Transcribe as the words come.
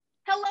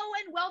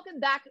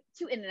welcome back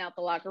to In and Out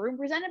the Locker Room,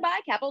 presented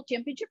by Capital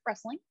Championship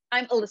Wrestling.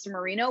 I'm Alyssa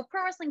Marino,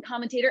 pro wrestling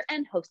commentator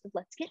and host of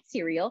Let's Get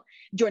Serial.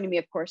 Joining me,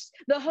 of course,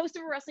 the host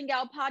of a Wrestling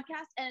Gal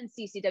podcast and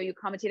CCW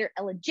commentator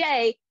Ella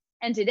J.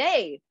 And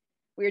today,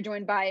 we are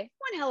joined by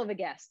one hell of a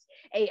guest,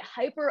 a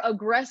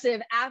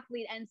hyper-aggressive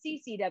athlete and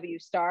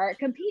CCW star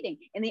competing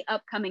in the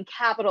upcoming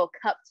Capital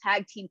Cup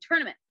Tag Team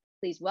Tournament.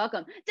 Please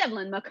welcome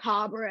Devlyn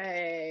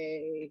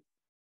Macabre.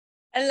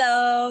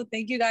 Hello.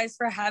 Thank you guys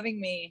for having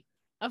me.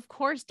 Of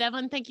course,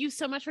 Devlyn. Thank you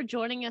so much for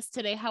joining us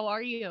today. How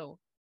are you?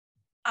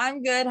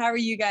 I'm good. How are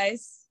you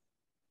guys?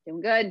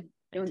 Doing good.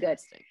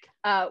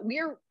 We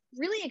are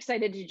really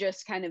excited to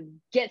just kind of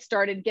get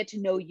started, get to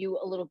know you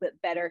a little bit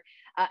better.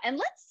 And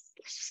let's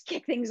just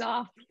kick things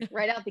off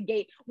right out the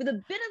gate with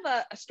a bit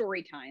of a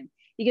story time,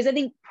 because I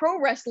think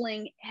pro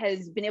wrestling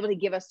has been able to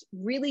give us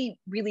really,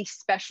 really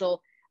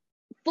special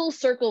full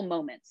circle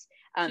moments.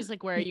 She's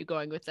like, where are you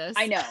going with this?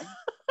 I know.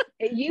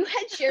 You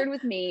had shared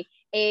with me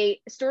a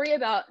story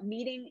about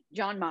meeting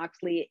Jon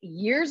Moxley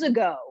years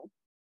ago,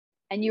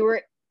 and you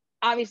were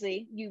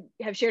obviously, you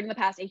have shared in the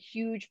past, a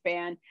huge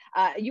fan.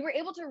 You were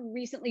able to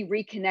recently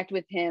reconnect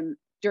with him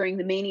during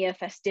the Mania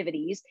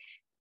festivities.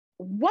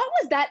 What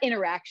was that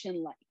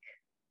interaction like?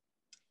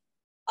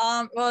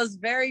 Well, it was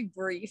very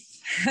brief.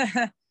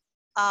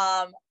 I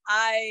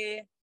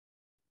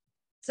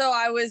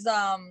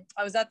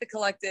was at the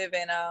collective,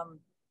 and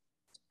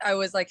I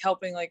was like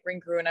helping like ring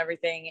crew and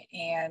everything,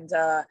 and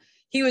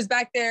he was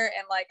back there,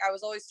 and like I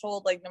was always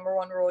told, like, number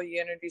one rule, you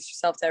introduce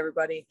yourself to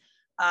everybody.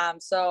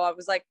 So I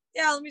was like,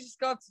 yeah, let me just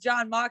go up to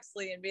Jon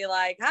Moxley and be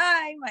like,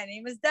 hi, my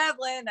name is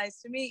Devlyn,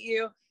 nice to meet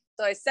you.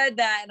 So I said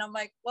that, and I'm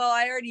like, well,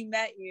 I already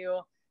met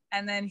you.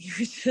 And then he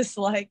was just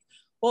like,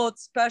 well,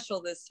 it's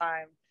special this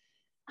time.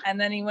 And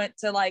then he went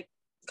to like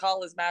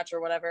call his match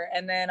or whatever.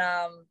 And then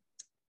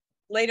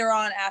later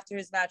on, after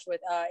his match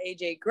with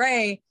AJ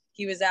Gray,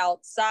 he was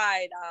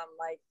outside,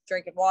 like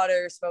drinking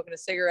water, smoking a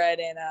cigarette.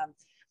 And I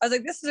was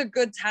like, this is a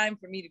good time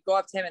for me to go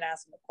up to him and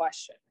ask him a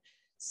question.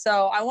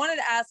 So I wanted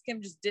to ask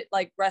him just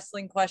like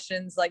wrestling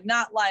questions, like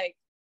not like,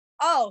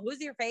 oh, who's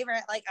your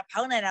favorite like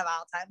opponent of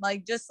all time?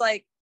 Like, just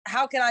like,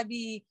 how can I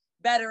be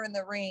better in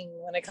the ring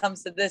when it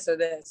comes to this or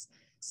this?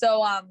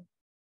 So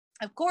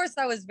of course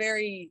I was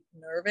very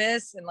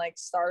nervous and like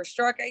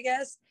starstruck, I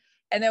guess.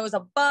 And there was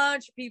a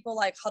bunch of people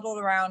like huddled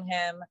around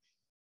him,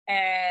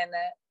 and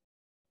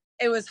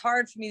it was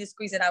hard for me to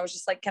squeeze in. I was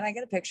just like, can I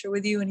get a picture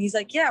with you? And he's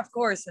like, yeah, of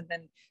course. And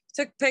then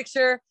took a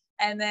picture,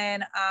 and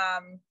then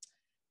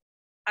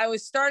I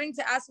was starting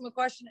to ask him a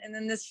question, and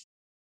then this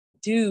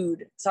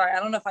dude, sorry, I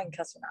don't know if I can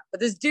cuss or not, but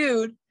this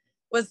dude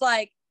was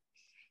like,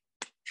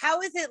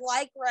 how is it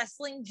like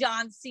wrestling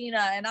John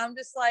Cena? And I'm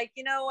just like,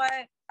 you know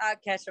what? I'll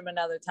catch him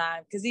another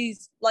time. Cause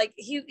he's like,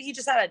 he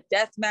just had a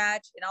death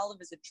match, and all of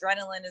his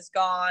adrenaline is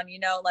gone, you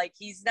know, like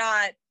he's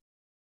not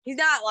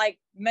like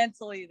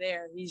mentally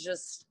there.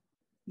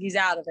 He's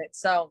out of it.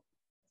 So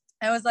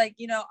I was like,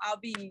 you know, I'll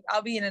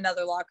be in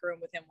another locker room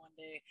with him one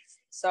day.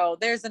 So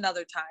there's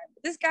another time.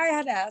 But this guy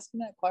had to ask him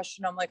that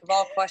question. I'm like, of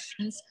all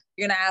questions,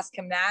 you're going to ask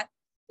him that?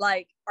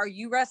 Like, are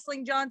you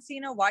wrestling John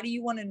Cena? Why do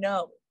you want to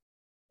know?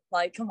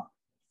 Like, come on.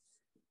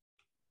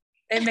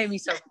 It made me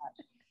so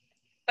mad.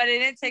 But it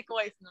didn't take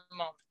away from the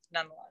moment,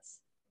 nonetheless.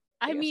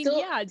 I mean,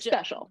 yeah,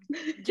 special.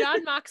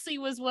 Jon Moxley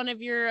was one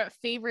of your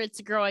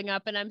favorites growing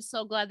up, and I'm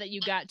so glad that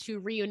you got to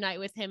reunite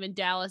with him in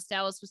Dallas.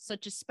 Dallas was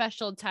such a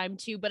special time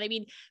too. But I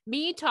mean,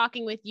 me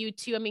talking with you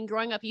too, I mean,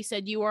 growing up, you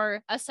said you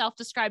were a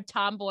self-described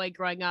tomboy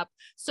growing up.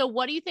 So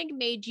what do you think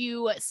made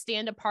you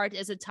stand apart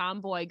as a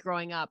tomboy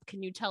growing up?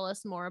 Can you tell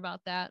us more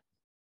about that?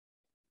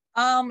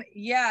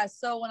 Yeah,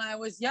 so when I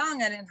was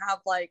young, I didn't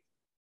have like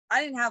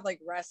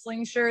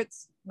wrestling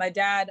shirts. My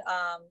dad,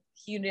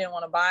 he didn't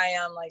want to buy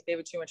them, like they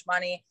were too much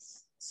money.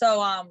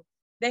 So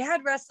they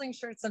had wrestling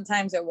shirts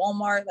sometimes at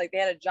Walmart, like they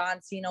had a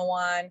John Cena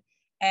one,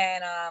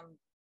 and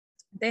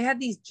they had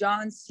these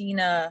John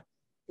Cena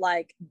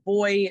like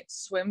boy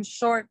swim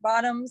short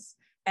bottoms,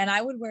 and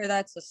I would wear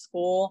that to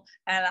school,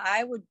 and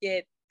I would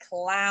get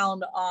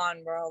clowned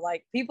on, bro.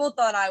 Like people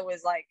thought I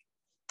was like,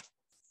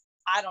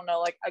 I don't know,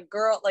 like a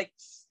girl, like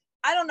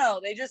I don't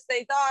know. They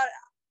thought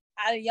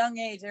at a young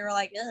age, they were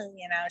like,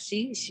 you know,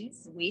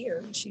 she's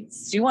weird.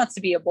 She wants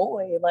to be a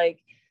boy. Like,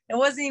 it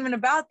wasn't even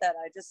about that.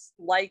 I just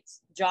liked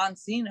John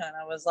Cena, and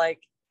I was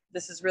like,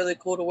 this is really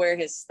cool to wear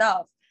his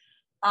stuff.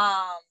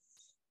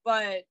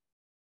 But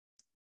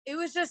it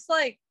was just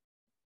like,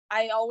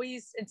 I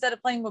always, instead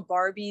of playing with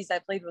Barbies, I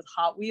played with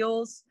Hot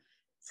Wheels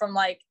from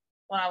like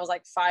when I was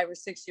like 5 or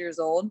 6 years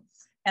old.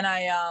 And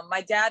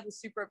my dad was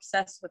super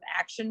obsessed with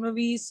action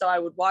movies. So I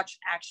would watch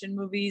action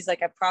movies.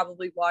 Like I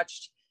probably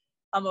watched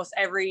almost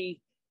every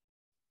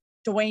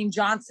Dwayne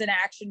Johnson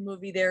action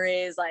movie there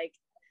is, like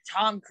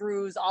Tom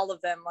Cruise, all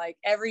of them, like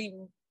every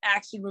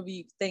action movie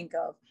you think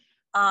of.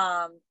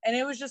 And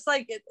it was just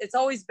like, it's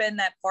always been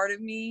that part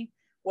of me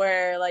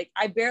where like,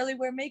 I barely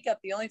wear makeup.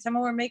 The only time I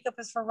wear makeup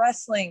is for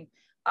wrestling.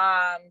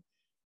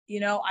 You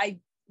know, I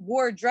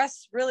wore a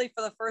dress really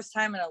for the first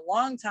time in a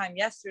long time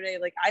yesterday.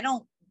 Like, I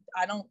don't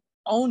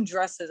own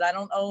dresses. I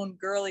don't own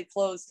girly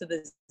clothes to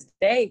this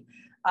day.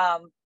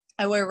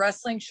 I wear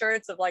wrestling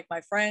shirts of like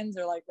my friends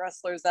or like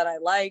wrestlers that I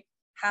like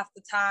half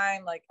the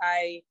time. Like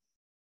I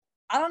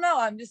don't know.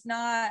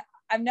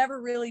 I've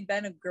never really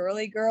been a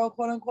girly girl,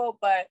 quote unquote,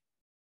 but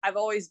I've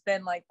always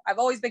been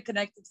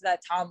connected to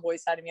that tomboy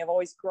side of me. I've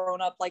always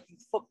grown up liking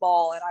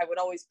football, and I would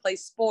always play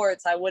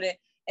sports. I wouldn't,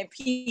 in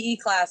PE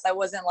class, I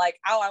wasn't like,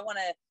 oh, I want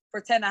to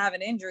pretend I have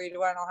an injury to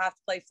where I don't have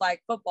to play flag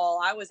football.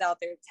 I was out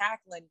there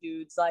tackling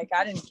dudes. Like,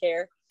 I didn't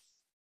care.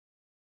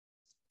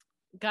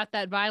 Got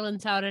that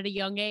violence out at a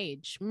young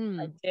age.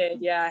 I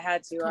did. Yeah, I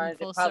had to. I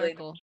Full probably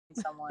circle.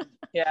 Someone.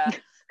 Yeah.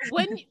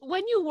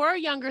 When you were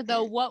younger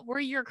though, what were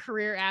your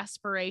career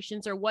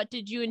aspirations, or what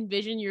did you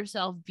envision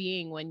yourself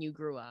being when you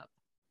grew up?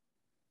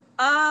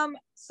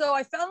 So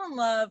I fell in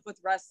love with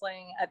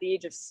wrestling at the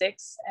age of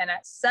 6, and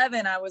at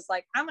 7 I was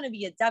like, I'm going to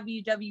be a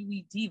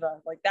WWE diva.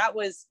 Like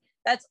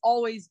that's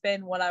always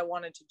been what I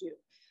wanted to do.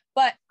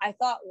 But I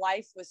thought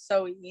life was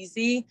so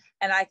easy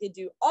and I could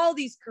do all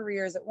these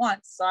careers at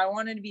once. So I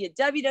wanted to be a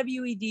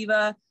WWE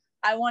diva.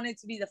 I wanted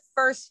to be the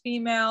first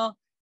female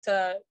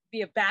to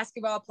be a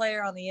basketball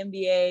player on the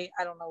NBA.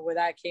 I don't know where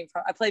that came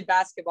from. I played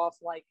basketball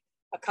for like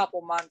a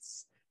couple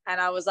months and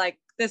I was like,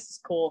 this is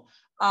cool.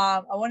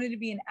 I wanted to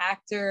be an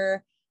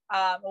actor.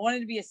 I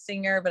wanted to be a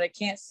singer, but I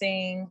can't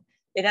sing.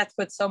 They'd have to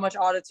put so much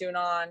autotune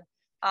on.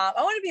 I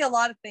want to be a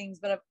lot of things,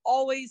 but I've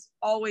always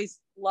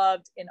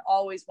loved and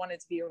always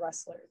wanted to be a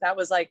wrestler. That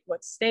was like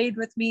what stayed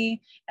with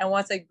me. And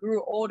once I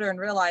grew older and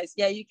realized,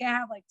 yeah, you can't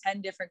have like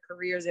 10 different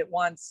careers at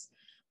once.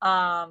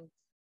 I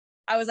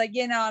was like,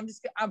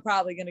 I'm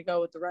probably going to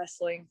go with the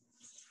wrestling.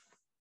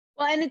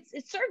 Well, and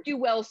it's served you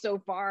well so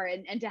far.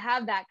 And to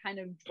have that kind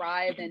of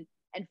drive and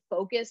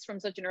focus from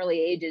such an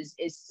early age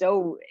is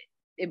so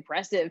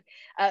impressive.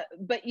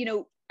 But,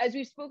 as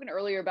we've spoken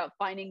earlier about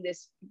finding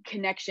this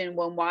connection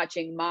when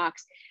watching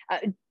Mox,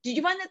 did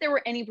you find that there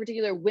were any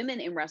particular women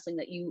in wrestling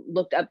that you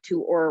looked up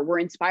to or were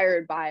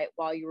inspired by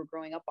while you were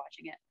growing up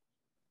watching it?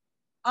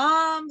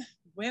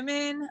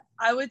 Women,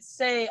 I would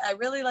say I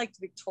really liked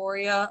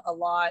Victoria a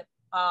lot.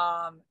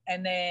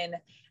 And then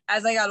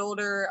as I got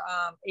older,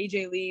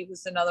 AJ Lee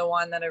was another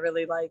one that I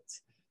really liked.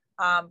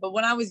 But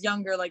when I was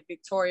younger, like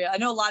Victoria, I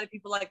know a lot of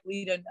people like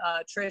Lita and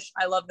Trish.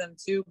 I love them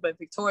too, but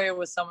Victoria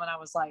was someone I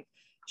was like,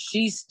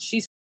 she's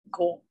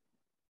cool.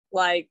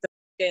 Like the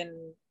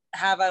fucking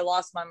Have I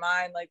Lost My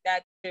Mind? Like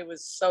that shit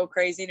was so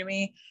crazy to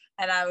me.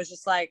 And I was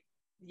just like,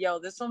 yo,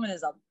 this woman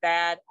is a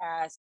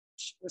badass,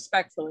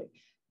 respectfully.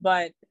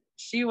 But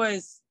she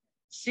was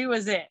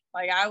it.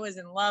 Like I was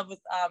in love with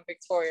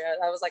Victoria.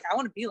 I was like, I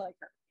want to be like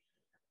her.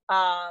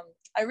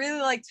 I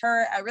really liked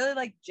her. I really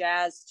liked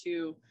Jazz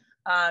too.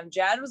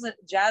 Jazz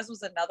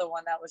was another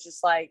one that was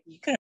just like, you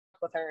couldn't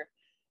fuck with her.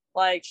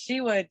 Like she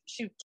would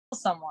kill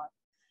someone.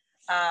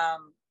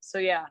 So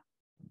yeah.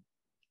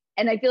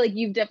 And I feel like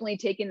you've definitely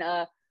taken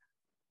a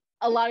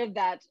lot of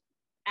that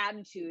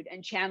attitude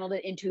and channeled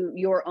it into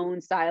your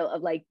own style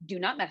of like, do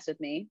not mess with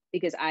me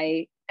because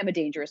I am a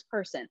dangerous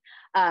person.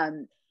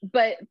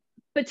 But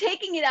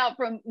taking it out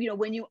from,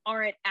 when you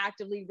aren't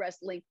actively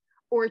wrestling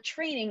or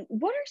training,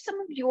 what are some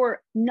of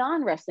your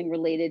non-wrestling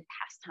related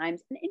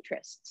pastimes and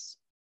interests?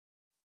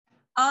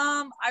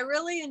 I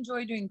really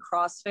enjoy doing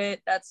CrossFit.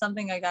 That's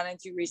something I got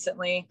into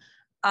recently.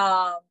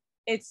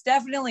 It's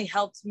definitely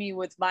helped me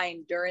with my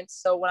endurance.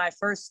 So when I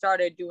first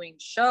started doing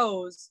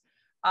shows,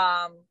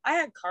 I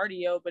had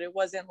cardio, but it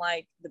wasn't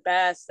like the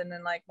best. And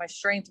then like my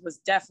strength was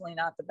definitely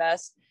not the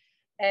best.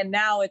 And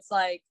now it's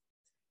like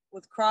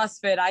with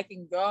CrossFit, I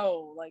can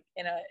go like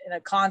in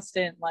a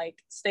constant like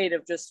state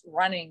of just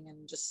running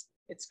and just,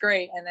 it's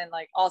great. And then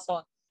like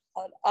also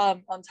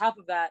on top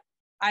of that,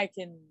 I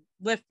can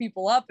lift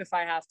people up if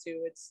I have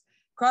to.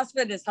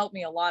 CrossFit has helped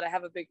me a lot. I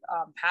have a big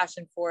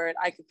passion for it.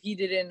 I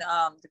competed in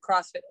the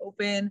CrossFit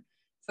Open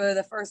for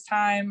the first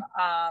time.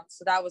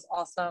 So that was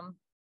awesome.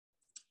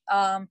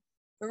 But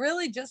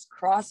really just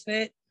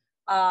CrossFit.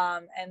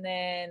 And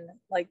then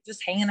like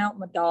just hanging out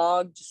with my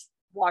dog, just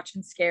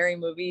watching scary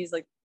movies,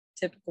 like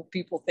typical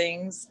people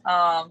things.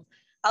 I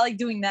like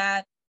doing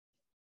that.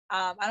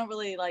 I don't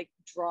really like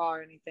draw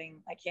or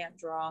anything. I can't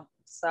draw.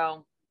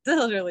 So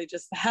literally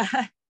just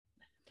that.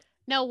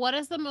 Now, what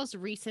is the most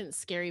recent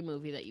scary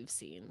movie that you've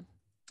seen?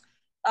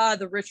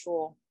 The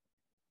Ritual.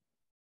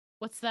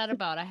 What's that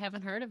about? I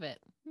haven't heard of it.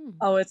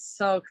 Oh, it's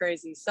so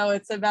crazy. So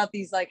it's about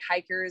these like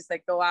hikers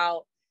that go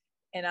out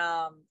in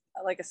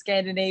like a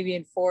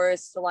Scandinavian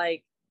forest to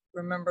like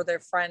remember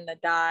their friend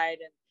that died.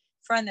 And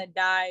friend that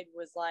died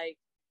was like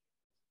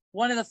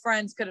one of the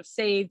friends could have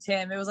saved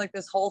him. It was like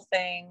this whole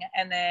thing.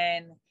 And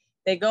then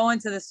they go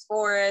into this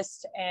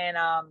forest and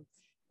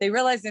they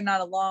realize they're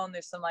not alone.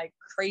 There's some like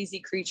crazy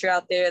creature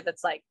out there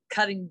that's like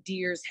cutting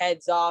deer's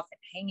heads off and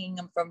hanging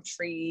them from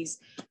trees.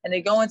 And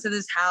they go into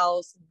this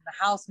house and the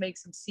house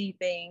makes them see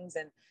things.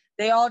 And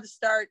they all just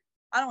start,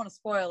 I don't want to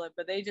spoil it,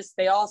 but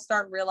they all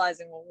start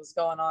realizing what was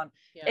going on.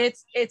 Yeah.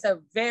 It's a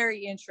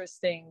very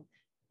interesting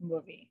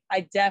movie.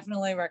 I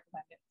definitely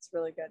recommend it. It's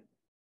really good.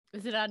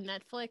 Is it on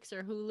Netflix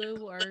or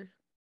Hulu or?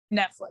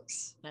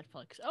 Netflix.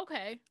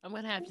 Okay. I'm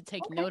gonna have to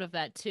take note of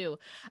that too.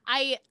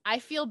 I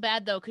feel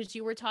bad though, because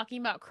you were talking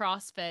about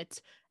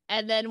CrossFit,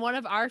 and then one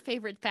of our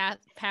favorite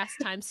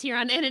pastimes here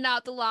on In and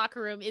Out the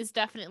Locker Room is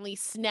definitely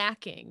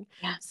snacking.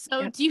 Yeah.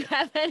 So do you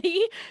have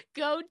any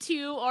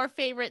go-to or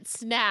favorite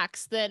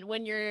snacks that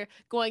when you're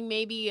going,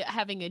 maybe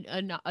having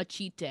a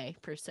cheat day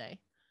per se?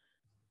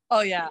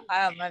 Oh yeah,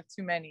 I have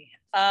too many.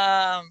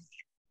 I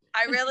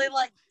really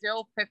like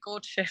dill pickle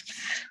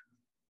chips.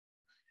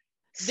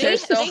 So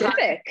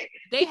specific.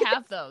 They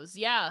have those,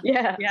 yeah.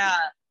 Yeah.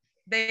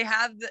 They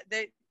have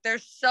they're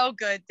so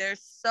good. They're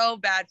so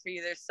bad for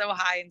you. They're so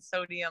high in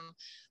sodium.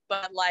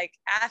 But like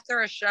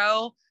after a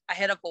show, I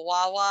hit up a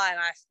Wawa and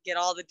I get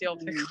all the dill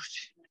pickle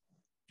chips.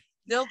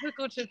 Dill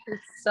pickle chips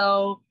are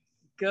so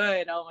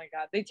good. Oh my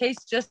god. They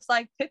taste just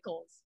like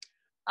pickles.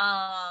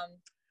 I'm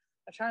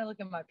trying to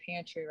look at my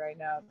pantry right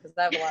now because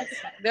I have a lot of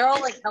snacks. They're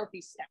all like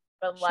healthy snacks.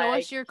 But Show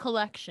us your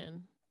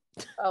collection.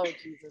 Oh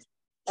Jesus.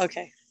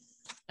 Okay.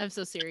 I'm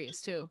so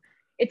serious too.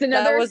 It's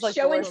another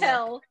show and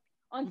tell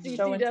on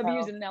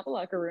CCW's In and Out the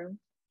Locker Room.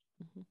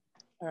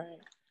 All right.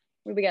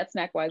 What do we got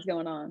snack wise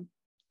going on?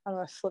 How do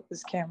I flip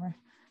this camera?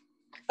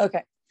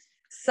 Okay.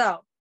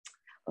 So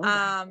we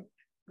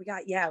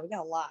got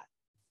a lot.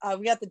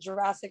 We got the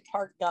Jurassic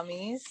Park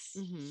gummies.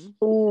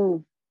 Mm-hmm.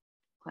 Ooh.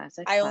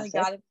 Classic. I only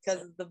got it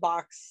because of the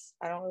box.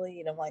 I don't really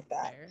eat them like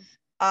that.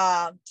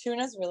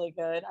 Tuna's really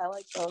good. I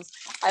like those.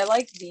 I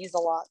like these a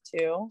lot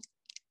too.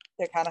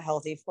 They're kind of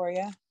healthy for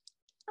you.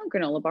 Oh,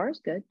 granola bar is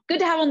good. Good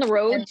to have on the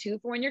road too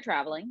for when you're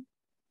traveling.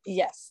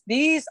 Yes,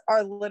 these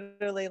are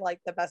literally like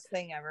the best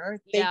thing ever.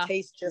 They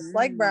taste just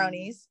like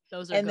brownies.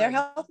 Those are and good. They're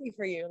healthy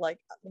for you. Like,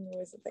 let me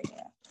where's the thing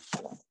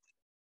at?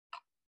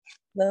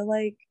 They're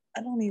like,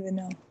 I don't even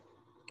know.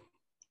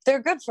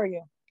 They're good for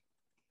you.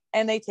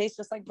 And they taste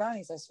just like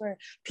brownies, I swear.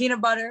 Peanut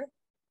butter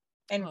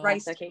and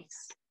rice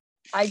cakes.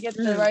 I get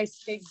the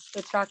rice cakes,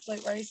 the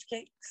chocolate rice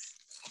cakes.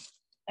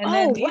 And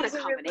then these what a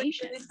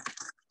combination. Really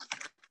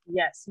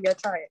yes, you gotta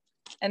try it.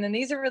 And then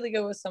these are really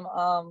good with some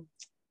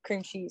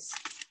cream cheese.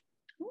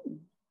 Ooh,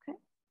 okay.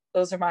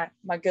 Those are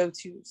my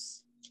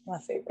go-tos, my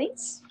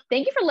favorites.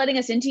 Thank you for letting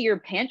us into your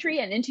pantry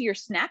and into your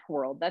snack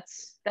world.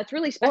 That's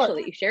really special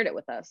that you shared it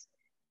with us.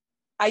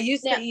 I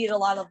used to eat a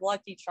lot of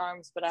Lucky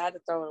Charms, but I had to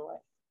throw it away.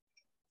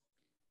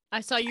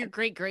 I saw your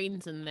Great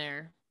Grains in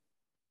there.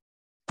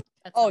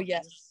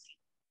 Yes.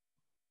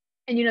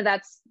 And you know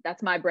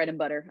that's my bread and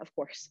butter, of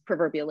course,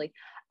 proverbially.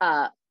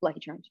 Lucky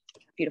Charms,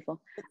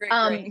 beautiful. The Great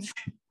Grains.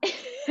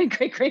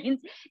 Great Grains.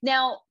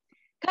 Now,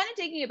 kind of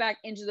taking it back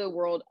into the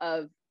world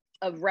of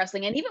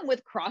wrestling, and even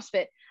with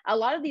CrossFit, a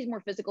lot of these more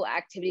physical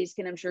activities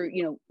can, I'm sure,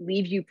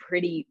 leave you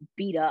pretty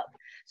beat up.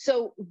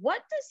 So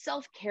what does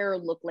self-care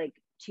look like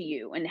to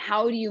you, and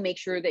how do you make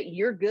sure that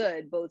you're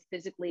good both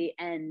physically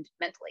and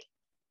mentally?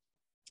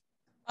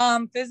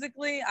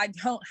 Physically, I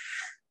don't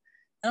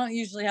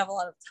usually have a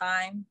lot of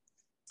time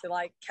to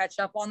like catch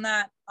up on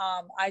that.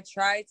 I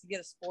try to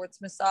get a sports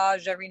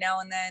massage every now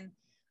and then,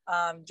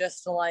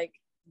 just to like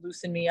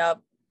loosen me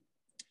up.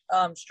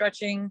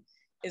 Stretching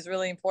is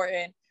really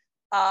important.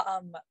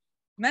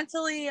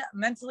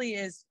 Mentally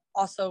is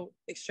also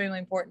extremely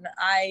important.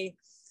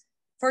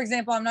 For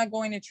example, I'm not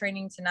going to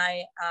training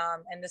tonight.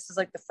 And this is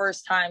like the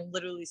first time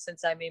literally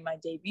since I made my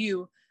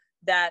debut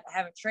that I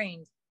haven't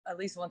trained at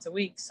least once a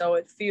week. So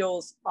it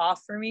feels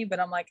off for me,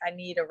 but I'm like, I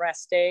need a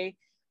rest day,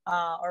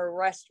 or a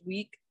rest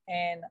week.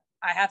 And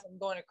I'm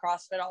going to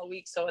CrossFit all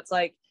week. So it's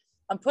like,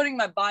 I'm putting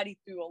my body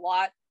through a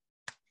lot,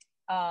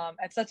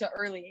 at such an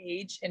early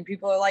age. And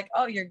people are like,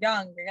 oh, you're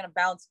young, you're going to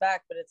bounce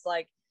back. But it's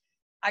like,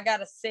 I got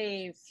to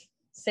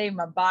save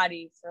my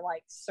body for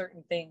like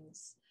certain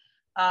things.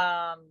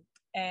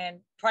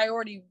 And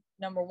priority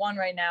number one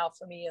right now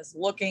for me is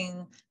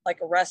looking like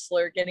a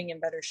wrestler, getting in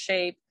better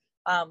shape,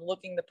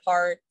 looking the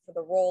part for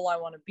the role I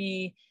want to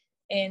be.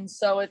 And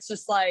so it's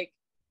just like,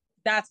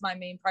 that's my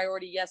main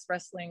priority. Yes,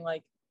 wrestling,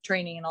 like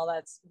training and all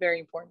that's very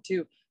important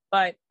too.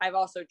 But I've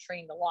also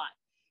trained a lot,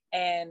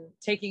 and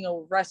taking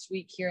a rest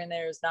week here and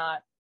there is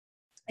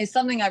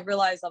something I've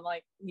realized. I'm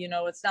like,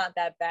 it's not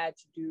that bad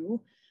to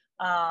do.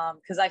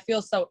 Because I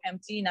feel so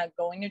empty not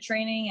going to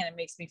training, and it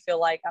makes me feel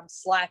like I'm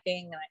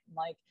slacking, and I'm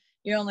like,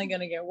 you're only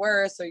going to get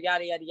worse, or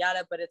yada, yada,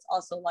 yada. But it's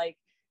also like,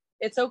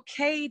 it's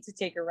okay to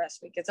take a rest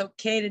week. It's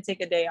okay to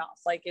take a day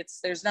off. Like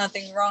there's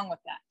nothing wrong with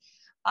that.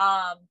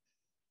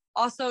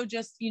 Also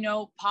just,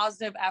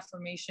 positive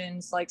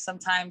affirmations. Like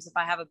sometimes if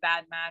I have a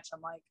bad match,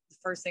 I'm like, the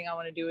first thing I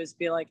want to do is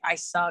be like, I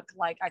suck.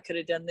 Like I could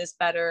have done this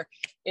better.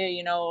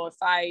 If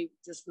I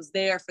just was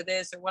there for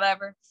this or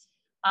whatever.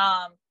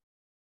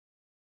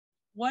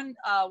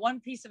 One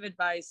piece of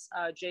advice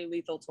Jay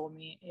Lethal told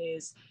me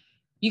is,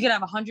 you could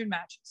have 100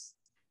 matches.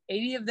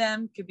 80 of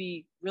them could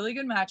be really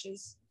good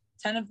matches.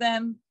 10 of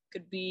them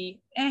could be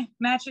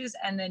matches,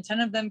 and then 10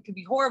 of them could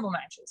be horrible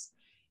matches.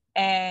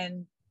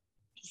 And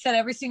he said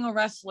every single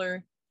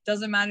wrestler,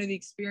 doesn't matter the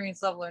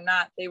experience level or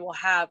not, they will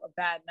have a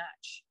bad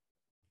match.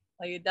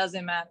 Like it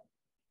doesn't matter.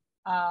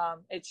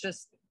 It's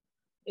just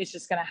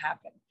gonna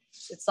happen.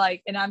 It's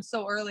like, and I'm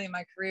so early in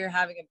my career,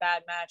 having a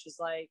bad match is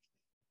like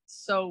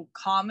so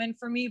common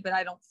for me, but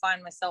I don't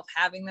find myself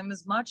having them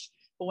as much.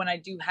 But when I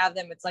do have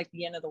them, it's like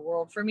the end of the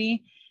world for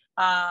me.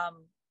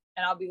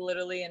 And I'll be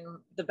literally in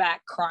the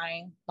back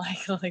crying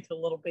like a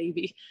little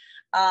baby.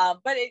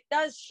 But it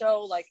does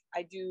show like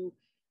I do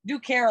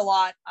care a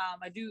lot.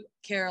 I do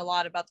care a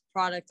lot about the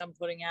product I'm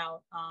putting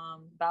out,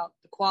 about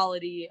the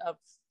quality of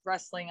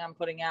wrestling I'm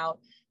putting out,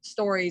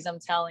 stories I'm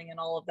telling, and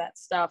all of that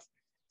stuff.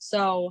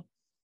 So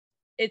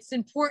it's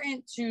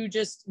important to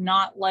just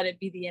not let it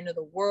be the end of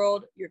the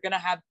world. You're going to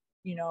have,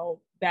 you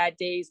know, bad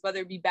days, whether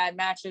it be bad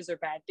matches or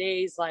bad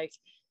days. Like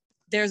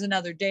there's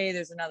another day,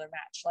 there's another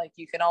match. Like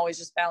you can always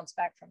just bounce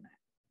back from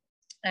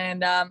that.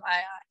 And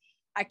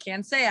I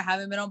can say I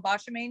haven't been on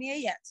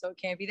Botchamania yet, so it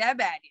can't be that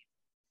bad yet.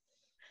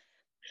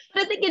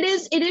 But I think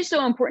it is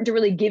so important to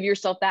really give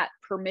yourself that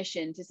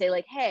permission to say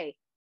like, hey,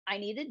 I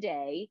need a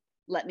day.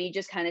 Let me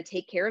just kind of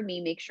take care of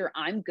me, make sure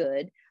I'm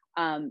good.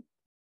 And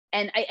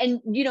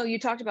you know, you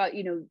talked about,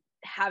 you know,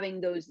 having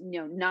those,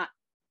 you know,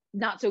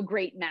 not so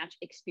great match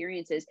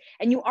experiences,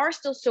 and you are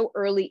still so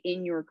early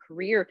in your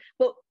career,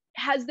 but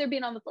has there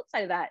been, on the flip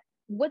side of that,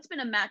 what's been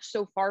a match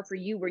so far for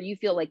you where you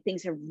feel like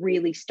things have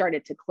really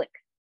started to click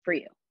for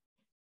you?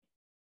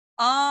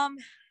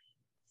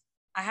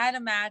 I had a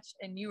match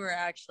and you were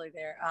actually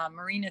there,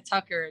 Marina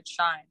Tucker at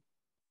Shine.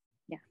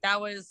 Yeah, that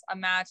was a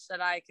match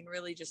that I can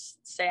really just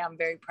say I'm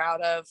very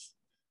proud of.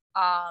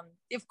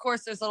 Of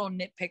course there's little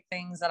nitpick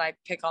things that I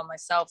pick on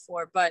myself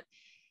for, but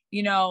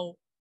you know,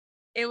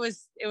 it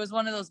was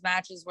one of those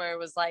matches where it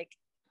was like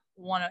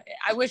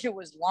I wish it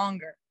was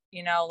longer,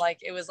 you know, like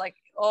it was like,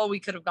 oh, we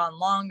could have gone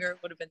longer, it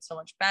would have been so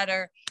much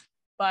better,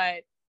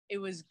 but it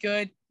was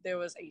good. There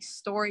was a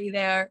story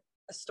there.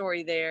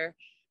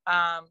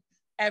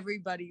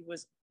 Everybody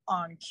was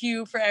on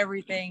cue for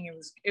everything.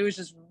 It was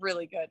just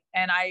really good,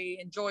 and I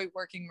enjoy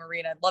working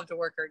Marina. I'd love to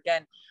work her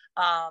again.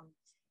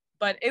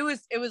 But it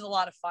was a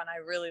lot of fun. I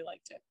really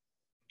liked it.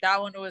 That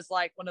one was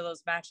like one of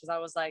those matches I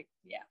was like,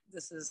 yeah,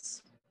 this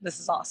is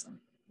awesome.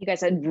 You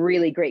guys had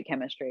really great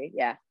chemistry.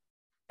 Yeah.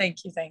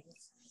 Thank you.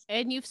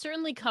 And you've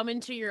certainly come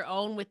into your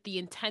own with the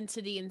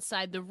intensity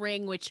inside the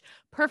ring, which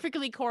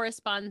perfectly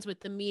corresponds with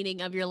the meaning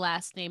of your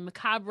last name,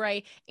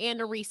 Macabre, and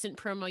a recent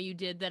promo you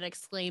did that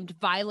exclaimed,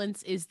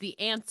 "Violence is the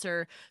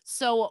answer."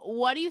 So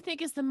what do you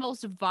think is the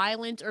most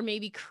violent or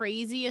maybe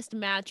craziest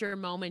match or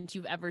moment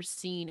you've ever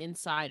seen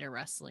inside a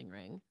wrestling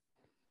ring?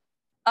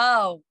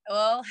 Oh,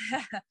 well,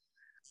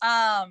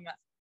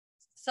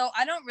 so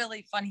I don't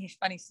really,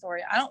 funny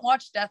story, I don't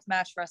watch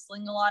deathmatch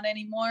wrestling a lot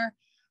anymore.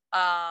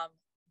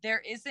 There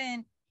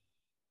isn't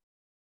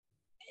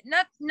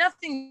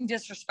nothing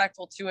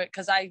disrespectful to it,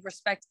 because I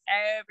respect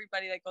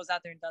everybody that goes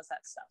out there and does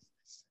that stuff.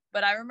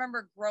 But I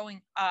remember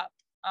growing up,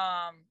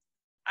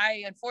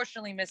 I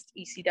unfortunately missed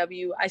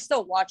ECW. I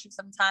still watch it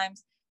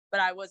sometimes, but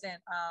I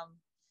wasn't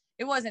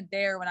it wasn't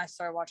there when I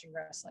started watching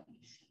wrestling.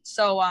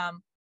 So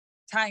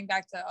tying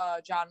back to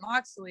John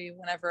Moxley,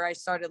 whenever I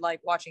started like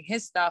watching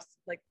his stuff,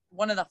 like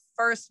one of the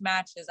first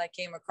matches I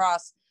came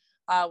across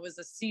was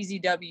a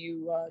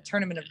CZW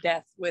Tournament of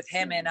Death with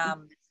him and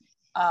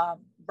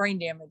Brain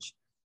Damage.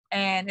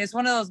 And it's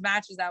one of those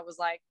matches that was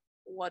like,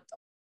 what the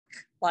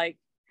fuck? Like,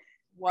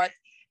 what?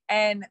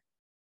 And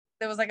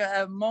there was like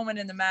a moment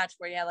in the match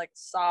where he had like a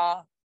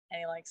saw and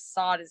he like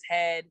sawed his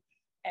head.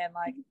 And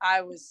like,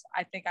 I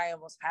think I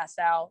almost passed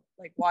out,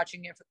 like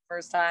watching it for the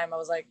first time. I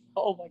was like,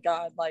 oh my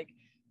God, like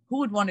who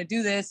would want to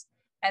do this?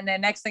 And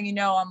then next thing you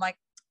know, I'm like,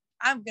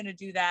 I'm going to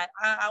do that.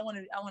 I want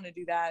to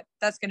do that.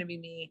 That's going to be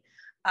me.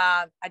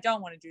 I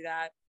don't want to do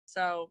that.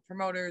 So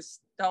promoters,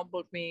 don't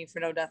book me for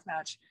no death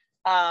match.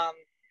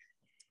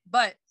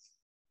 But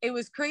it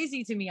was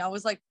crazy to me. I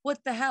was like, what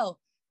the hell?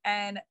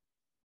 And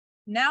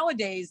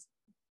nowadays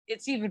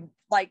it's even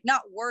like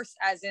not worse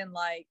as in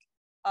like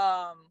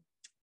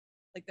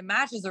the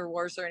matches are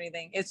worse or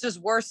anything. It's just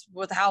worse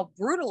with how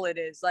brutal it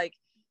is. Like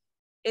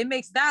it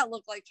makes that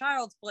look like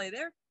child's play.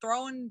 They're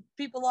throwing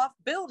people off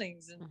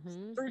buildings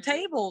and through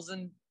tables,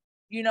 and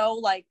you know,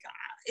 like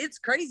it's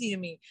crazy to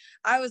me.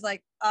 I was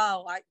like,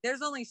 oh,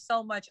 there's only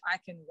so much I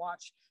can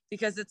watch,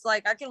 because it's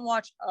like I can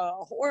watch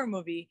a horror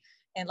movie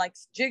and like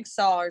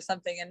Jigsaw or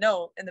something and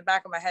know in the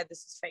back of my head,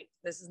 this is fake.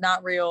 This is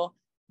not real.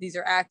 These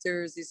are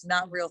actors. This is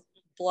not real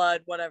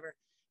blood, whatever.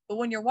 But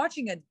when you're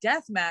watching a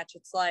death match,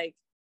 it's like,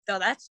 no,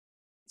 it's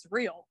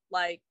real.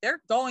 Like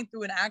they're going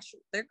through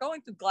they're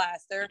going through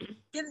glass. They're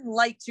getting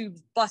light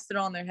tubes busted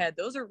on their head.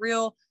 Those are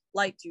real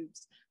light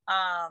tubes.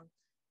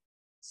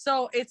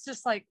 So it's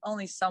just like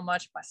only so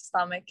much my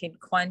stomach can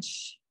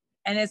quench.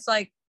 And it's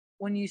like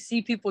when you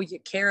see people you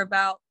care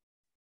about,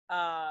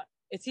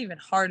 it's even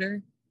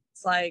harder.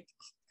 It's like,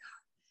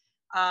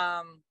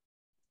 I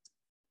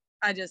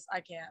can't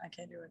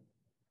do it.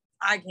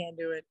 I can't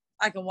do it.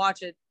 I can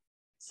watch it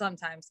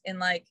sometimes in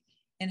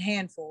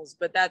handfuls,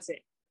 but that's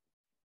it.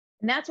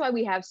 And that's why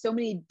we have so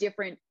many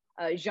different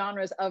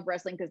genres of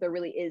wrestling, because there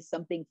really is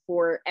something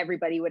for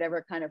everybody,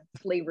 whatever kind of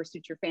flavor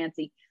suits your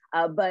fancy.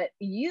 But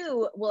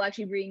you will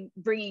actually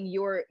bringing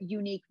your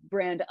unique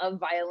brand of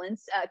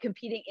violence,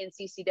 competing in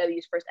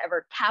CCW's first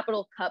ever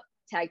Capital Cup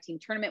Tag Team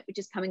Tournament, which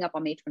is coming up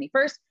on May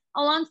 21st,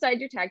 alongside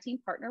your tag team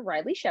partner,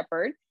 Riley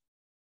Shepard.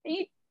 And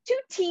you two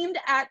teamed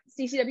at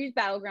CCW's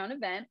Battleground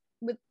event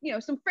with,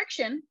 some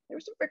friction. There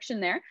was some friction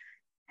there.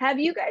 Have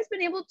you guys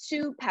been able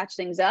to patch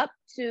things up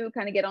to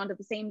kind of get onto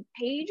the same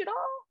page at all?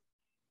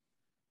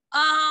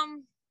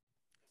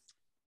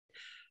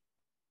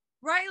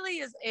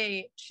 Riley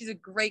she's a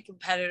great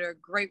competitor,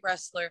 great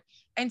wrestler.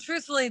 And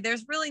truthfully,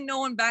 there's really no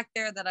one back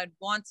there that I'd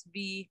want to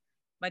be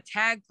my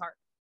tag partner.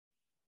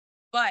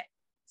 But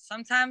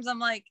sometimes I'm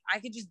like, I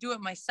could just do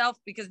it myself,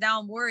 because now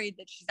I'm worried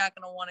that she's not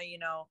going to want to,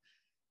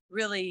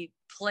 really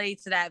play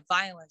to that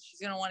violence. She's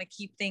going to want to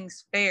keep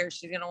things fair.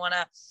 She's going to want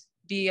to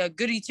be a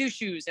goody two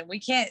shoes, and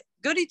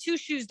goody two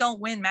shoes don't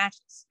win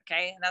matches.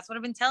 Okay. And that's what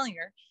I've been telling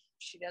her.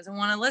 She doesn't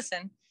want to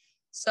listen.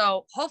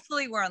 So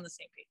hopefully we're on the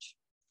same page.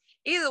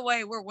 Either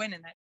way, we're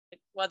winning that,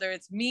 whether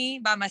it's me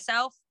by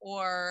myself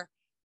or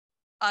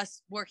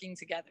us working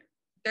together.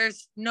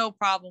 There's no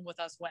problem with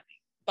us winning,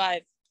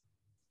 but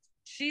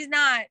she's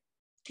not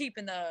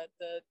keeping the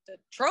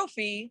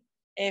trophy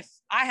if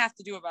I have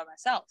to do it by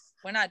myself.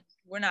 We're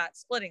not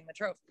splitting the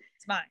trophy.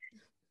 It's mine.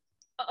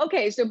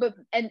 Okay.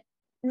 And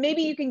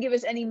maybe you can give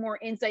us any more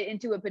insight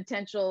into a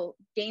potential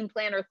game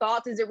plan or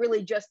thoughts. Is it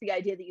really just the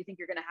idea that you think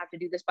you're going to have to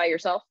do this by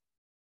yourself?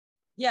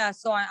 Yeah.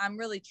 So I'm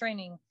really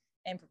training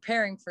and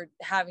preparing for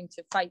having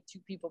to fight two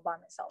people by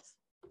myself.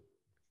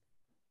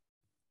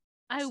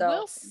 I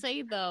will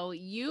say, though,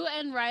 you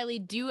and Riley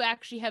do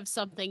actually have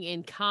something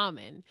in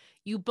common.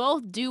 You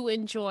both do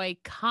enjoy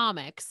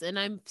comics, and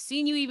I've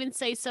seen you even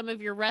say some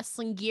of your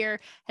wrestling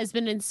gear has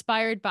been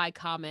inspired by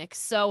comics.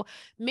 So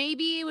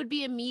maybe it would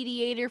be a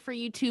mediator for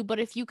you two, but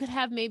if you could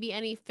have maybe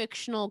any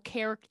fictional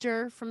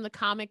character from the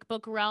comic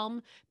book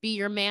realm be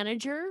your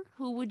manager,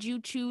 who would you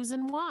choose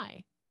and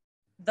why?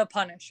 The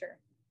Punisher.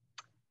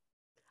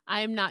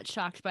 I am not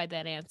shocked by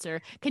that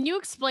answer. Can you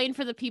explain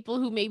for the people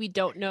who maybe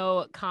don't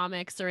know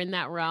comics or in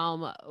that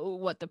realm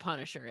what the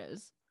Punisher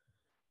is?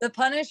 The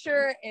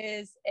Punisher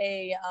is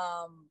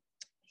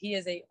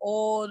he's a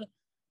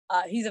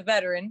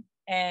veteran,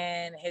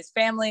 and his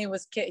family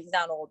was he's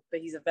not old, but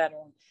he's a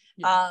veteran.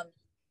 Yeah.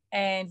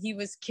 And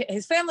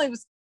his family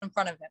was in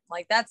front of him.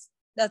 Like that's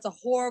a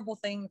horrible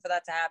thing for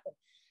that to happen.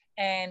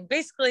 And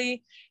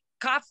basically,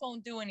 cops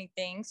won't do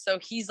anything. So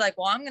he's like,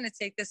 well, I'm going to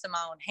take this in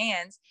my own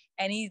hands.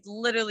 And he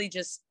literally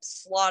just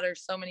slaughtered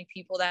so many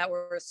people that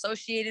were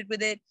associated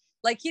with it.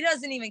 Like, he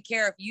doesn't even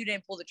care if you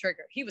didn't pull the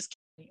trigger. He was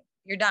killing you.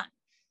 You're done.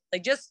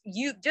 Like, just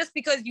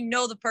because you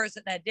know the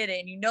person that did it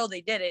and you know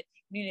they did it,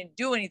 and you didn't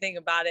do anything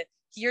about it,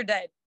 you're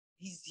dead.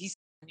 He's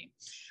killing you.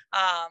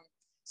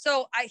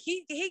 So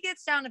he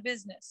gets down to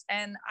business.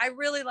 And I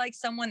really like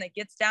someone that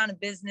gets down to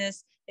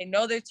business. They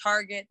know their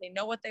target. They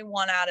know what they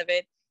want out of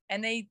it.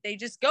 And they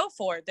just go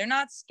for it. They're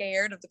not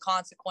scared of the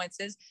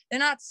consequences. They're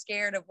not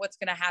scared of what's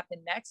going to happen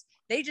next.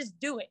 They just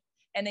do it.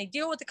 And they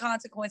deal with the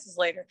consequences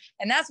later.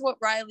 And that's what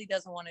Riley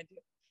doesn't want to do.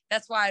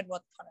 That's why I'd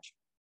want the Punisher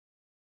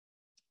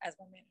as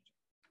my manager.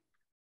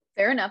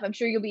 Fair enough. I'm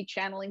sure you'll be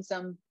channeling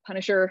some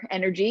Punisher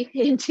energy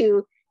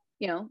into,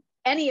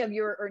 any of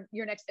your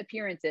next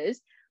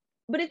appearances.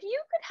 But if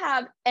you could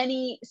have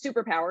any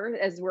superpower,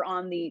 as we're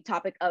on the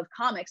topic of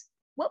comics,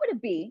 what would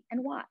it be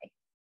and why?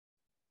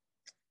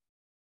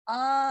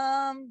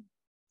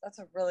 That's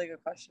a really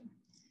good question.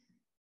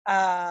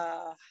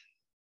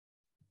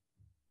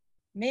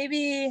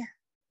 Maybe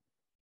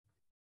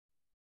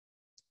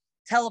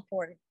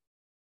teleporting.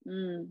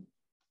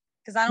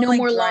 Because I don't no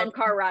more long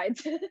car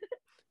rides.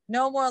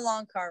 No more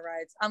long car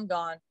rides. I'm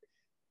gone.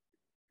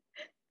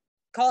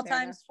 Call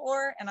time's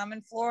 4, and I'm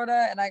in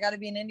Florida, and I got to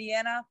be in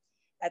Indiana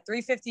at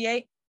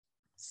 3:58.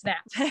 Snap.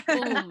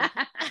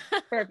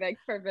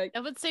 Perfect.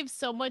 That would save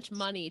so much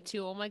money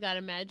too. Oh my God,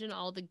 imagine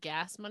all the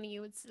gas money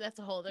you would see. That's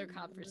a whole other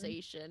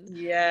conversation.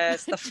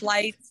 Yes, the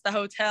flights, the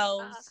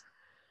hotels.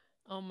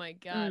 Oh my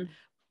God.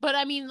 But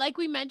I mean, like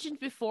we mentioned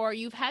before,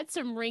 you've had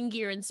some ring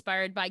gear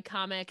inspired by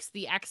comics,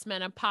 the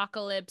X-Men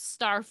Apocalypse,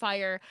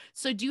 Starfire.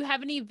 So do you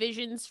have any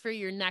visions for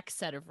your next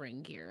set of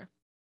ring gear?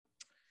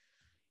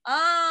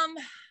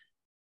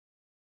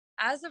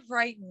 As of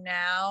right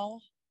now,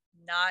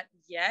 not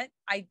yet.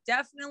 I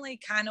definitely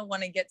kind of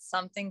want to get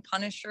something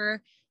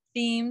Punisher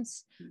themed.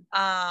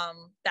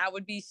 That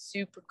would be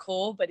super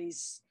cool, but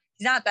he's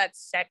not that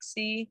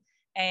sexy.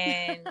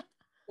 And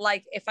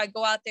like, if I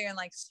go out there in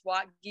like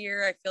SWAT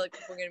gear, I feel like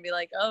people are going to be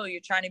like, oh,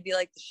 you're trying to be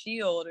like the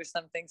Shield or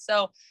something.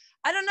 So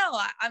I don't know.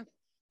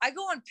 I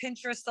go on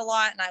Pinterest a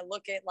lot, and I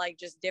look at like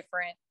just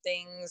different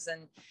things,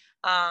 and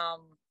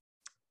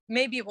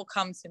maybe it will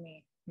come to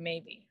me.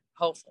 Maybe,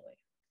 hopefully.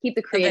 Keep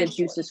the creative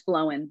juices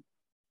flowing.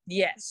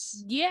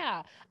 Yes.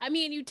 Yeah. I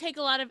mean,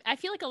 I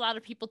feel like a lot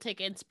of people take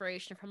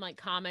inspiration from like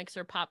comics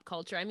or pop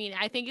culture. I mean,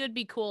 I think it would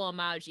be cool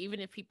homage, even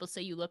if people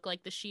say you look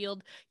like the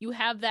Shield, you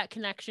have that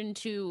connection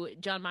to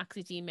John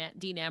Moxley,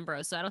 Dean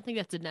Ambrose. So I don't think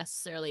that's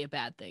necessarily a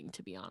bad thing,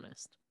 to be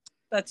honest.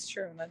 That's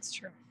true.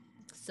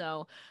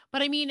 So,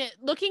 but I mean,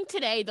 looking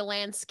today, the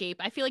landscape,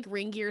 I feel like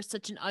ring gear is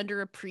such an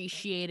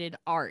underappreciated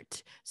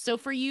art. So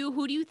for you,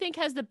 who do you think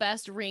has the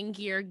best ring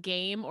gear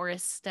game or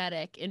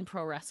aesthetic in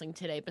pro wrestling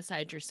today,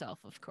 besides yourself,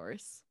 of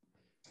course?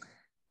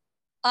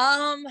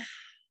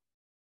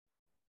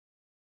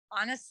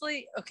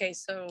 Honestly, okay,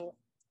 so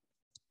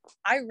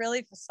I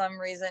really, for some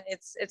reason,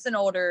 it's an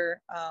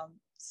older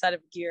set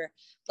of gear,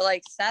 but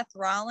like Seth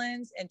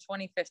Rollins in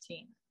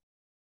 2015.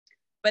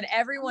 But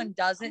everyone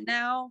does it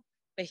now,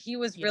 but he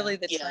was really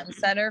the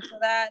trendsetter for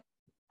that.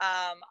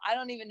 I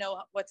don't even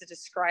know what to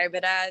describe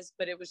it as,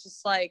 but it was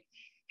just like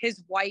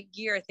his white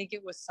gear. I think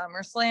it was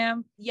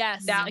SummerSlam.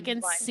 Yes, that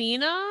against like,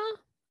 Cena.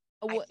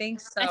 I think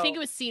so. I think it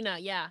was Cena.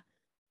 Yeah.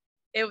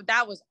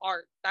 That was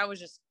art. That was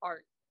just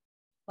art.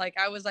 Like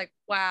I was like,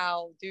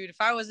 wow, dude, if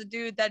I was a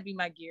dude, that'd be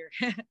my gear.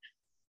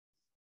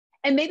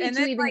 And maybe and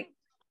to then, even like,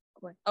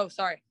 oh,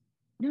 sorry.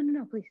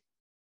 No, please.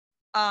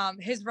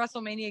 His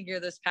WrestleMania gear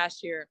this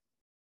past year,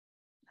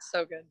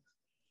 so good.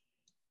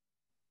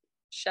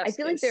 I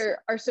feel like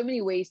there are so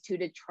many ways to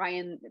try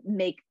and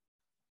make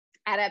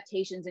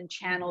adaptations and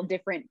channel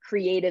different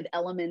creative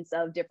elements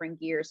of different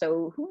gear.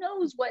 So who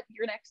knows what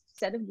your next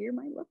set of gear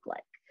might look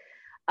like.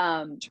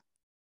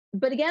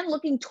 But again,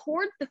 looking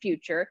towards the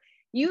future,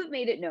 you've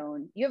made it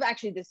known. You have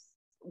actually this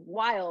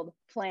wild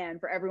plan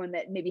for everyone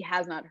that maybe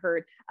has not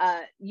heard.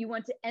 You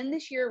want to end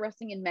this year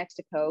wrestling in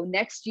Mexico,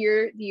 next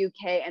year the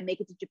UK, and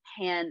make it to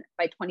Japan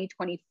by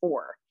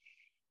 2024.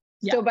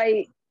 Yeah. So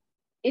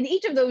in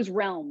each of those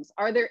realms,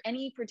 are there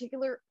any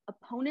particular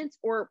opponents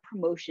or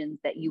promotions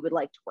that you would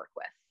like to work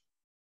with?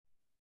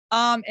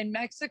 In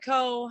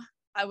Mexico,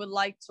 I would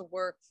like to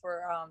work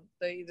for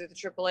either the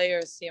AAA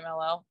or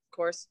CMLL, of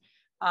course.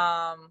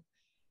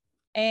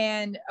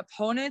 And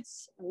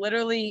opponents,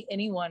 literally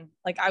anyone.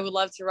 Like I would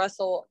love to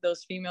wrestle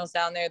those females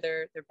down there.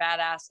 They're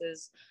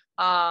badasses.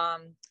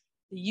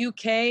 The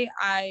UK,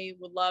 I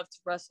would love to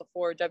wrestle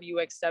for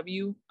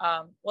WXW.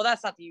 Well,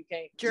 that's not the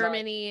UK.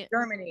 Germany.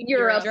 Sorry. Germany.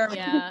 Europe. Germany.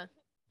 Yeah.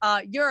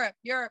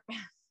 Europe.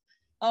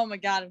 Oh my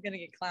God, I'm gonna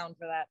get clowned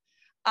for that.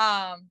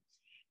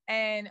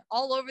 And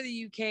all over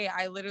the UK,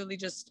 I literally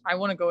I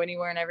want to go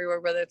anywhere and everywhere,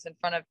 whether it's in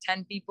front of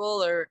 10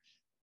 people or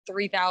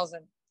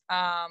 3,000.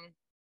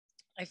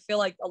 I feel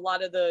like a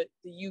lot of the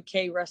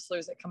UK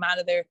wrestlers that come out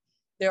of there,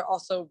 they're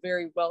also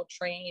very well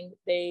trained.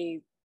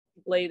 They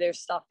lay their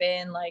stuff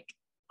in, like,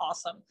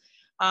 awesome.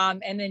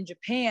 And then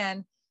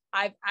Japan,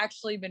 I've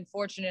actually been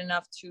fortunate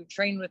enough to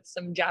train with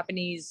some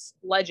Japanese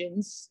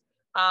legends,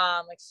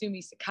 like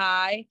Sumi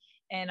Sakai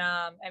and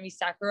Emi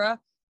Sakura.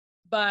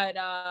 But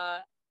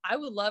I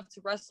would love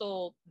to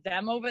wrestle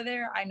them over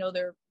there. I know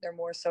they're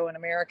more so in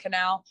America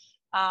now.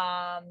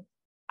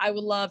 I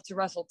would love to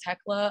wrestle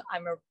Tekla.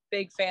 I'm a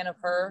big fan of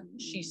her.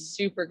 She's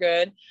super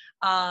good.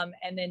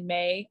 And then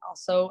May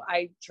also,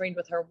 I trained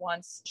with her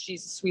once.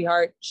 She's a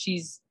sweetheart.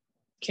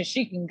 Cause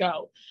she can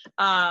go.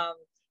 I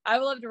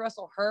would love to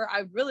wrestle her.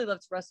 I would really love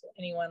to wrestle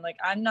anyone. Like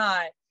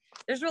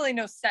there's really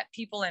no set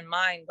people in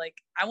mind. Like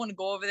I want to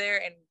go over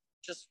there and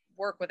just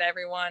work with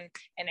everyone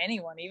and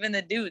anyone, even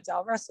the dudes.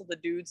 I'll wrestle the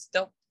dudes.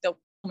 They'll kill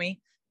me,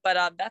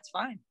 but that's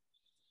fine.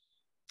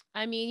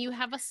 I mean, you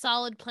have a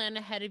solid plan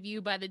ahead of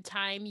you by the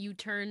time you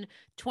turn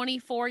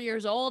 24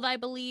 years old, I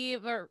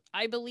believe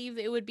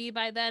it would be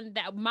by then.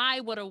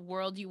 What a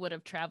world you would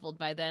have traveled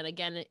by then.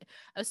 Again,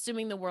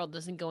 assuming the world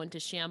doesn't go into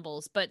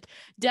shambles. But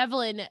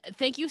Devlyn,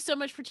 thank you so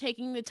much for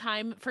taking the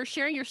time for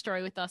sharing your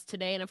story with us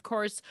today. And of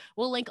course,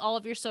 we'll link all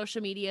of your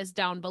social medias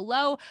down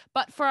below.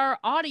 But for our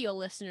audio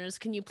listeners,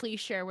 can you please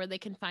share where they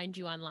can find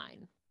you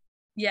online?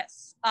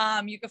 Yes.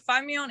 You can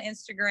find me on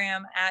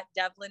Instagram at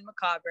Devlyn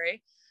Macabre.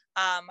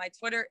 My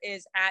Twitter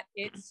is at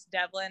It's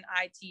Devlyn,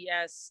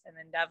 ITS, and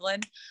then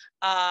Devlyn.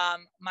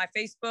 My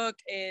Facebook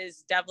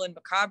is Devlyn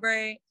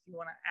Macabre. If you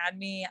want to add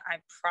me, I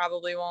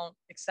probably won't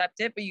accept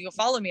it, but you can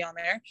follow me on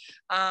there.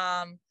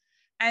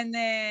 And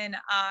then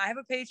I have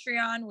a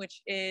Patreon,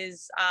 which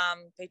is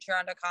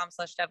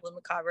patreon.com/Devlyn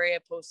Macabre. I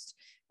post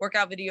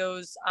workout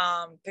videos,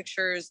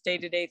 pictures,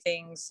 day-to-day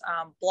things,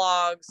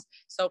 blogs.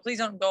 So please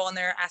don't go on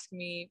there asking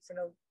me for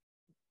no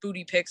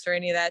booty pics or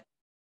any of that.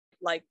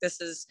 Like, this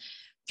is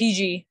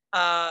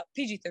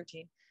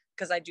PG-13,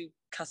 because I do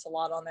cuss a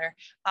lot on there.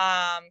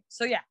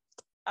 So yeah,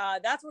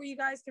 that's where you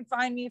guys can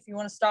find me if you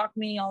want to stalk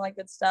me, all that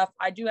good stuff.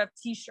 I do have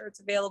t-shirts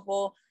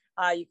available.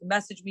 You can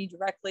message me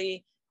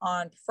directly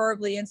on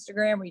preferably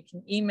Instagram, or you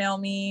can email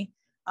me.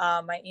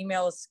 My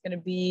email is going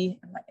to be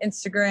on my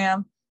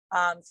Instagram.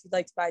 If you'd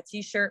like to buy a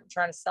t-shirt, I'm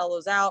trying to sell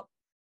those out.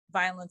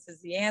 Violence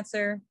is the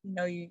answer. You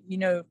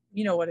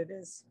know what it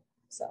is.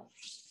 So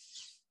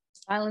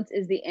violence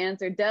is the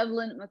answer.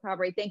 Devlyn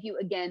Macabre, thank you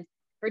again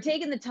for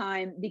taking the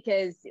time,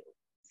 because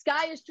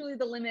sky is truly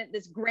the limit.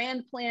 This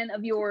grand plan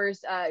of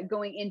yours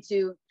going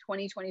into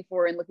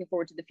 2024, and looking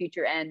forward to the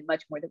future and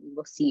much more that we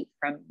will see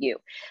from you.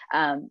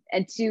 And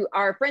to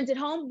our friends at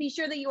home, be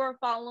sure that you are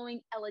following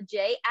Ella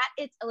J at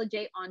It's Ella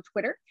J on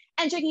Twitter,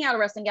 and checking out a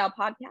Wrestling Gal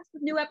podcast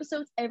with new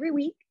episodes every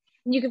week.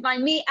 And you can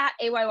find me at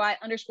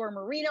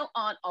AYY_Marino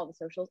on all the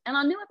socials, and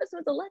on new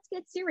episodes of Let's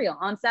Get Serial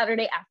on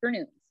Saturday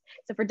afternoons.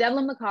 So for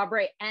Devlyn,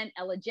 Macabre, and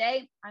Ella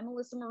J, I'm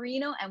Alyssa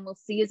Marino, and we'll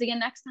see you again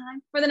next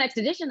time for the next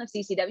edition of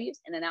CCW's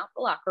In and Out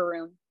the Locker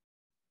Room.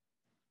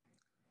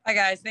 Bye,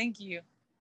 guys. Thank you.